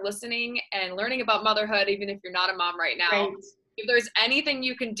you are listening and learning about motherhood, even if you're not a mom right now, if there's anything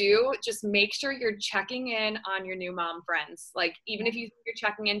you can do, just make sure you're checking in on your new mom friends. Like, even if you think you're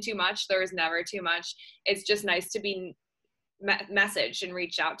checking in too much, there is never too much. It's just nice to be messaged and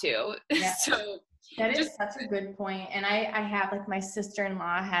reached out to. Yeah. So that is such a good point. And I have, like, my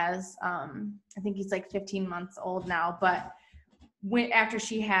sister-in-law has, I think he's like 15 months old now, but after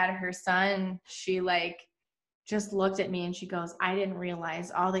she had her son, she like just looked at me and she goes, I didn't realize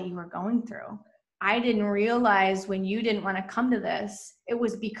all that you were going through. I didn't realize when you didn't want to come to this, it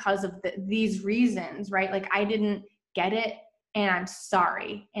was because of these reasons, right? Like, I didn't get it, and I'm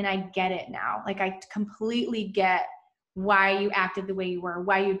sorry. And I get it now. Like, I completely get why you acted the way you were,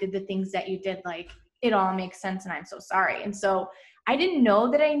 why you did the things that you did. Like, it all makes sense, and I'm so sorry. And so I didn't know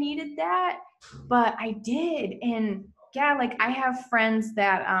that I needed that, but I did. And yeah, like, I have friends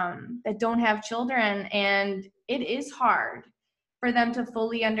that don't have children, and it is hard for them to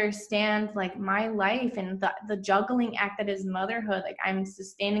fully understand like my life and the juggling act that is motherhood. Like, I'm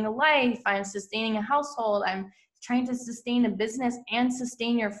sustaining a life, I'm sustaining a household, I'm trying to sustain a business and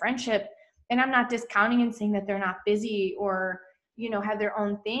sustain your friendship. And I'm not discounting and saying that they're not busy or, you know, have their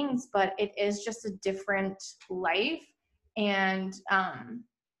own things, but it is just a different life. And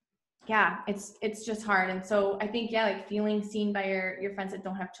yeah, it's just hard. And so I think, yeah, like feeling seen by your friends that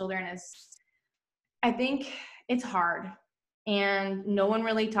don't have children I think it's hard. And no one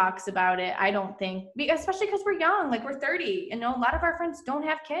really talks about it, I don't think, especially because we're young, like we're 30, and a lot of our friends don't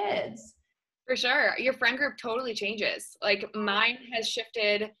have kids. For sure. Your friend group totally changes. Like, mine has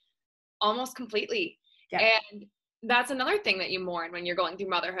shifted almost completely. Yeah. And that's another thing that you mourn when you're going through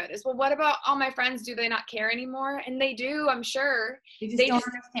motherhood is, well, what about all my friends? Do they not care anymore? And they do, I'm sure. They just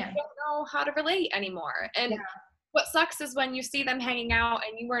understand. Don't know how to relate anymore. And what sucks is when you see them hanging out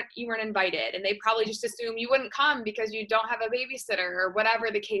and you weren't invited, and they probably just assume you wouldn't come because you don't have a babysitter or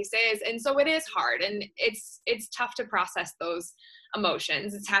whatever the case is. And so it is hard, and it's tough to process those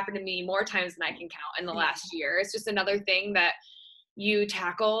emotions. It's happened to me more times than I can count in the last year. It's just another thing that you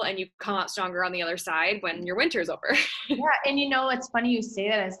tackle, and you come out stronger on the other side when your winter's over. Yeah. And you know, it's funny you say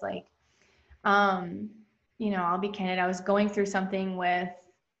that. It's like, you know, I'll be candid. I was going through something with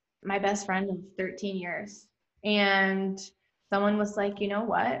my best friend of 13 years, and someone was like, you know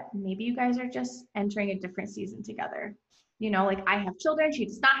what, maybe you guys are just entering a different season together. You know, like I have children, she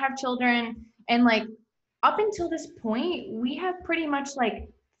does not have children. And like up until this point, we have pretty much like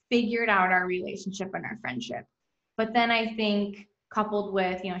figured out our relationship and our friendship. But then I think coupled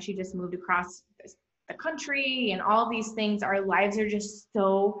with, you know, she just moved across the country and all these things, our lives are just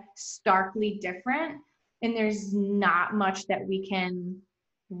so starkly different. And there's not much that we can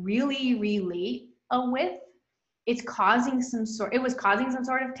really relate with. It was causing some sort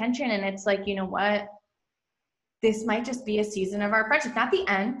of tension. And it's like, you know what? This might just be a season of our friendship, not the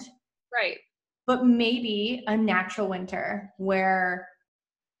end. Right. But maybe a natural winter where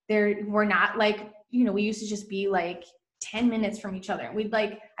we're not like, you know, we used to just be like 10 minutes from each other. We'd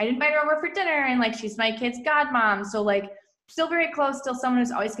like, I'd invite her over for dinner and like, she's my kid's godmom. So like still very close, still someone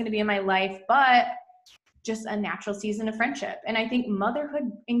who's always going to be in my life, but just a natural season of friendship. And I think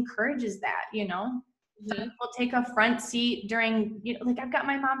motherhood encourages that, you know, some people take a front seat during, you know, like I've got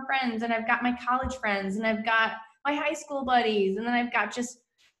my mom friends and I've got my college friends and I've got my high school buddies. And then I've got just,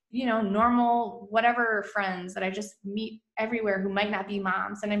 you know, normal, whatever friends that I just meet everywhere who might not be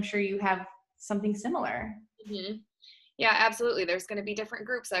moms. And I'm sure you have something similar. Mm-hmm. Yeah, absolutely. There's going to be different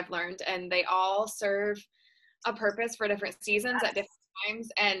groups, I've learned, and they all serve a purpose for different seasons at different times.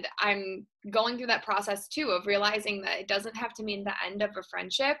 And I'm going through that process too of realizing that it doesn't have to mean the end of a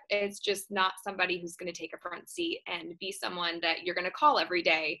friendship. It's just not somebody who's going to take a front seat and be someone that you're going to call every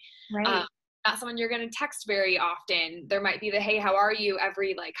day. Right. Not someone you're going to text very often. There might be the, hey, how are you,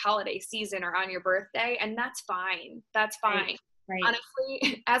 every like holiday season or on your birthday. And that's fine. That's fine. Right.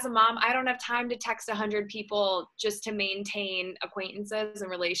 Honestly, as a mom, I don't have time to text 100 people just to maintain acquaintances and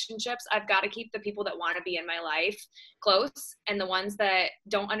relationships. I've got to keep the people that want to be in my life close, and the ones that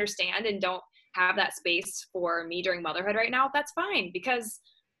don't understand and don't have that space for me during motherhood right now, that's fine, because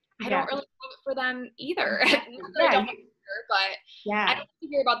I don't really have it for them either. But I don't want to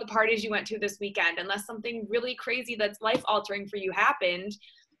hear about the parties you went to this weekend unless something really crazy that's life-altering for you happened.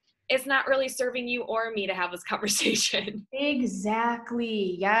 It's not really serving you or me to have this conversation.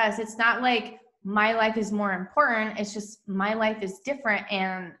 Exactly. Yes. It's not like my life is more important. It's just my life is different.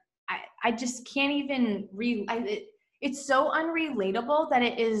 And I just can't even it's so unrelatable that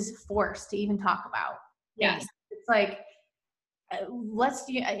it is forced to even talk about. Yes. It's like,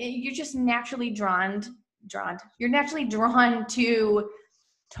 you're just naturally you're naturally drawn to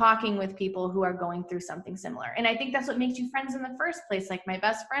talking with people who are going through something similar. And I think that's what makes you friends in the first place. Like my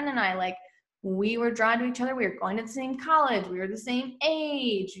best friend and I, like we were drawn to each other. We were going to the same college. We were the same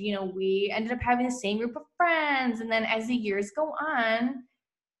age. You know, we ended up having the same group of friends. And then as the years go on,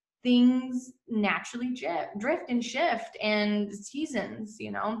 things naturally drift and shift, and seasons,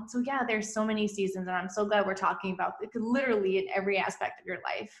 you know? So yeah, there's so many seasons, and I'm so glad we're talking about it. Literally in every aspect of your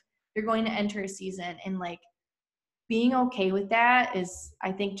life, you're going to enter a season, and like being okay with that is,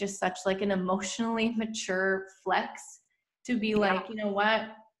 I think, just such like an emotionally mature flex to be like, you know what,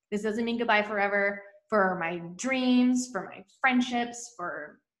 this doesn't mean goodbye forever for my dreams, for my friendships,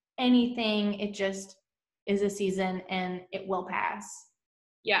 for anything. It just is a season and it will pass.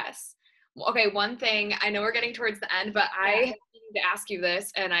 Yes. Okay, one thing, I know we're getting towards the end, but I have to ask you this,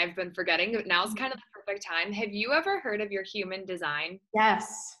 and I've been forgetting. Now's kind of the perfect time. Have you ever heard of your human design?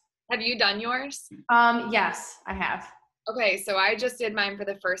 Yes. Have you done yours? Yes, I have. Okay, so I just did mine for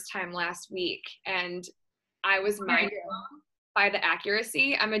the first time last week, and I was mind blown by the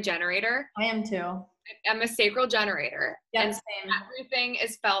accuracy. I'm a generator. I am too. I'm a sacral generator. Yep, and same. Everything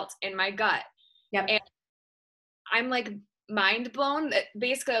is felt in my gut. Yep. And I'm like mind blown that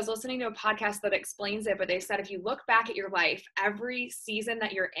basically I was listening to a podcast that explains it, but they said if you look back at your life, every season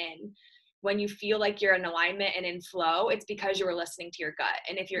that you're in, when you feel like you're in alignment and in flow, it's because you were listening to your gut.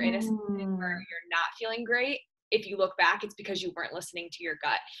 And if you're in a season where you're not feeling great, if you look back, it's because you weren't listening to your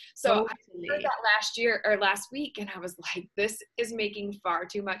gut. So I heard that last week, and I was like, this is making far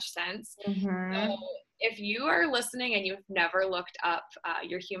too much sense. So if you are listening and you've never looked up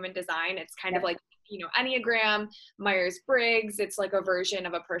your human design, it's kind of like, you know, Enneagram, Myers-Briggs. It's like a version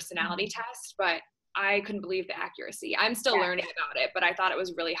of a personality test, but I couldn't believe the accuracy. I'm still learning about it, but I thought it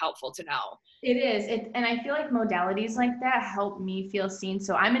was really helpful to know. It is. And I feel like modalities like that help me feel seen.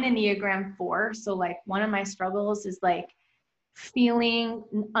 So I'm an Enneagram 4. So like one of my struggles is like feeling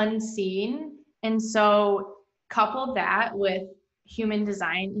unseen. And so couple that with human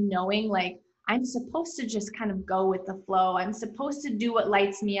design, knowing like I'm supposed to just kind of go with the flow. I'm supposed to do what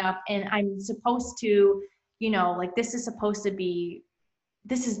lights me up. And I'm supposed to, you know, like this is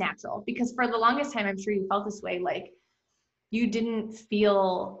natural. Because for the longest time, I'm sure you felt this way, like you didn't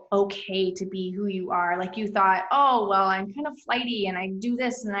feel okay to be who you are. Like you thought, oh, well, I'm kind of flighty and I do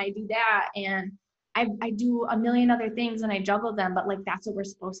this and I do that. And I do a million other things and I juggle them, but like, that's what we're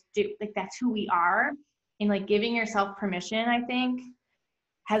supposed to do. Like, that's who we are. And like giving yourself permission, I think,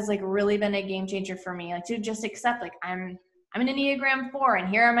 has like really been a game changer for me. Like to just accept, like, I'm an Enneagram 4 and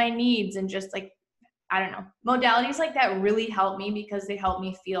here are my needs, and just like, I don't know, modalities like that really help me because they help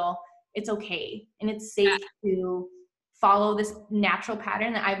me feel it's okay and it's safe to follow this natural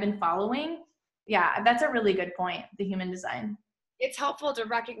pattern that I've been following. Yeah, that's a really good point, the human design. It's helpful to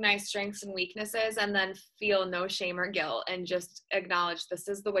recognize strengths and weaknesses and then feel no shame or guilt and just acknowledge this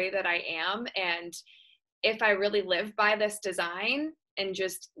is the way that I am. And if I really live by this design and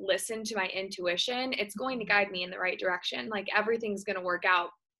just listen to my intuition, it's going to guide me in the right direction. Like everything's going to work out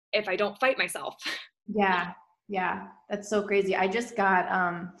if I don't fight myself. Yeah. Yeah. That's so crazy. I just got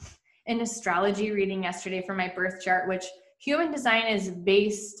an astrology reading yesterday for my birth chart, which human design is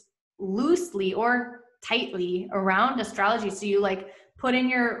based loosely or tightly around astrology. So you like put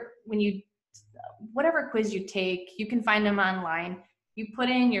in whatever quiz you take, you can find them online. You put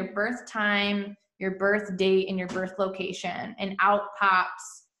in your birth time, your birth date, and your birth location, and out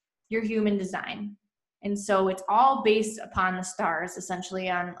pops your human design. And so it's all based upon the stars, essentially,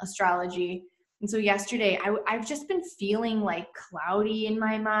 on astrology. And so yesterday, I've just been feeling like cloudy in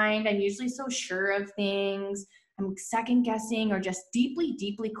my mind. I'm usually so sure of things. I'm second guessing or just deeply,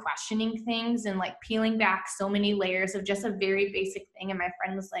 deeply questioning things and like peeling back so many layers of just a very basic thing. And my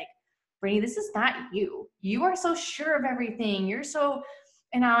friend was like, Brittany, this is not you. You are so sure of everything. And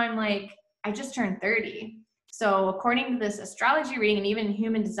now I'm like, I just turned 30. So according to this astrology reading and even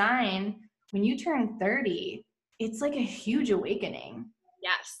human design, when you turn 30, it's like a huge awakening.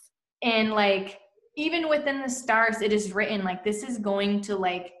 Yes. And like, even within the stars, it is written like, this is going to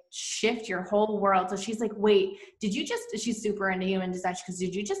like shift your whole world. So she's like, wait, she's super into human design. She goes,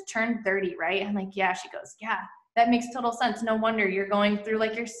 did you just turn 30, right? I'm like, yeah. She goes, yeah, that makes total sense. No wonder you're going through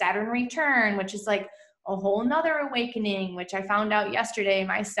like your Saturn return, which is like a whole nother awakening, which I found out yesterday.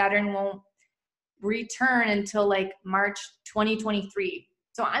 My Saturn won't return until like March 2023.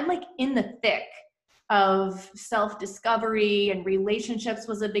 So I'm like in the thick of self-discovery, and relationships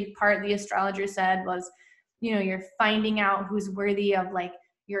was a big part, the astrologer said, was, you're finding out who's worthy of like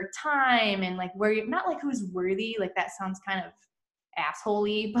your time, and like where you're not like who's worthy, like that sounds kind of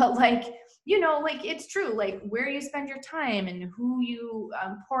assholey, but like, like it's true, like where you spend your time and who you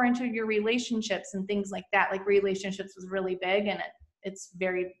pour into your relationships and things like that. Like relationships was really big, and it's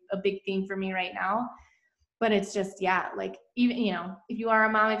very a big theme for me right now. But it's just, yeah, like even, if you are a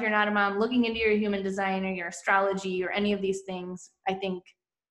mom, if you're not a mom, looking into your human design or your astrology or any of these things, I think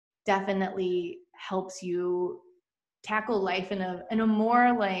definitely helps you tackle life in a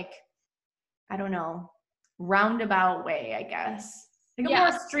more like, I don't know, roundabout way, I guess. Like a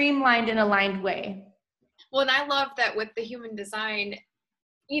more streamlined and aligned way. Well, and I love that with the human design,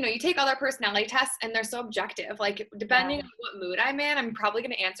 you take other personality tests and they're so objective. Like depending on what mood I'm in, I'm probably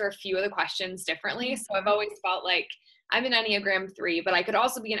going to answer a few of the questions differently. So I've always felt like I'm an Enneagram 3, but I could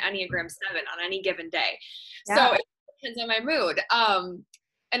also be an Enneagram 7 on any given day. Yeah. So it depends on my mood.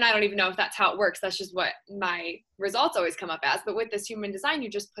 And I don't even know if that's how it works. That's just what my results always come up as. But with this human design, you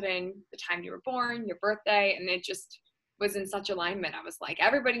just put in the time you were born, your birthday, and it just was in such alignment. I was like,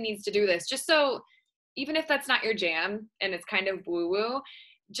 everybody needs to do this. Just so, even if that's not your jam and it's kind of woo-woo,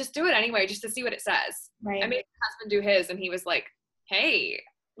 just do it anyway, just to see what it says. Right. I made my husband do his, and he was like, hey,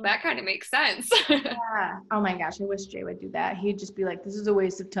 that kind of makes sense. Yeah. Oh my gosh, I wish Jay would do that. He'd just be like, this is a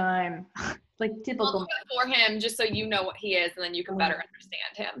waste of time. Like typical. Well, for him, just so you know what he is, and then you can better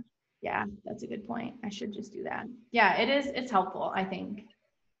understand him. Yeah, that's a good point. I should just do that. Yeah, it is. It's helpful, I think.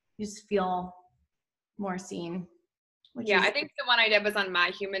 You just feel more seen. I think the one I did was on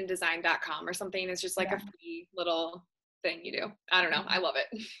myhumandesign.com or something. It's just like a free little thing you do. I don't know. I love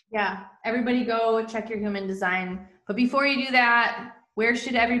it. Yeah. Everybody go check your human design. But before you do that, where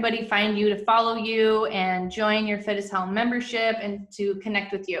should everybody find you to follow you and join your Fit as Hell membership and to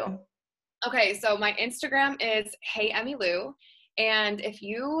connect with you? Okay. So my Instagram is Hey Emmy Lou. And if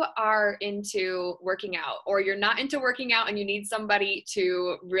you are into working out, or you're not into working out and you need somebody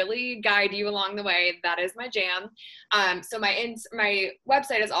to really guide you along the way, that is my jam. So my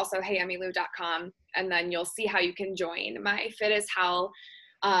website is also heyemmylou.com, and then you'll see how you can join my Fit as Hell.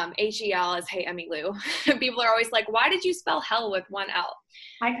 HEL is Hey Emmy Lou. People are always like, why did you spell hell with one L?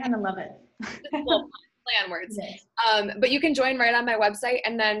 I kind of love it. Play on words. Yes. But you can join right on my website.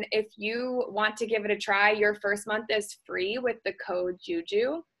 And then if you want to give it a try, your first month is free with the code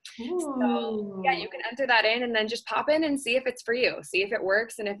Juju. Ooh. So yeah, you can enter that in and then just pop in and see if it's for you. See if it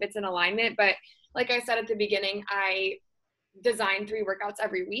works and if it's in alignment. But like I said at the beginning, I design 3 workouts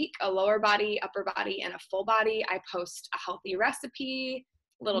every week, a lower body, upper body, and a full body. I post a healthy recipe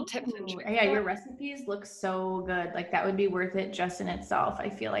little tips and Ooh, tricks. yeah, your recipes look so good. Like that would be worth it just in itself. I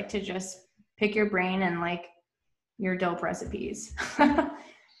feel like to just pick your brain and like your dope recipes.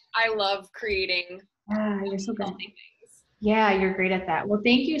 I love creating You're so good. healthy things. Yeah, you're great at that. Well,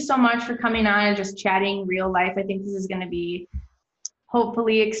 thank you so much for coming on and just chatting real life. I think this is going to be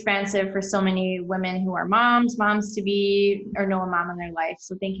hopefully expansive for so many women who are moms to be, or know a mom in their life.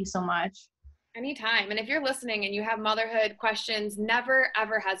 So thank you so much. Anytime. And if you're listening and you have motherhood questions, never,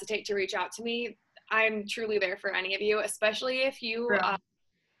 ever hesitate to reach out to me. I'm truly there for any of you, especially if you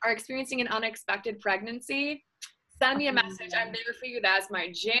are experiencing an unexpected pregnancy. Send me a message. I'm there for you. That's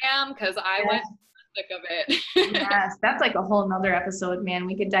my jam because I went sick of it. Yes, that's like a whole nother episode, man.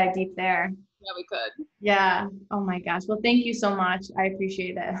 We could dive deep there. Yeah, we could. Yeah. Oh my gosh. Well, thank you so much. I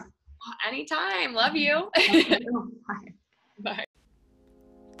appreciate it. Anytime. Love you. Bye. Bye.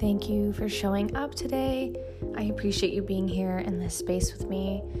 Thank you for showing up today. I appreciate you being here in this space with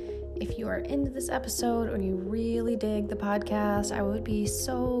me. If you are into this episode or you really dig the podcast, I would be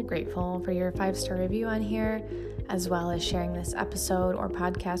so grateful for your 5-star review on here, as well as sharing this episode or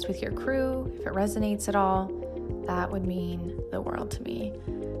podcast with your crew. If it resonates at all, that would mean the world to me.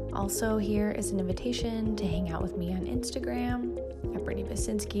 Also, here is an invitation to hang out with me on Instagram at Brittany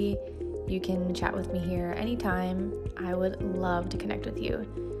Basinski. You can chat with me here anytime. I would love to connect with you.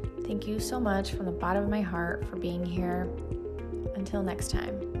 Thank you so much from the bottom of my heart for being here. Until next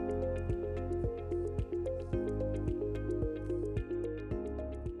time.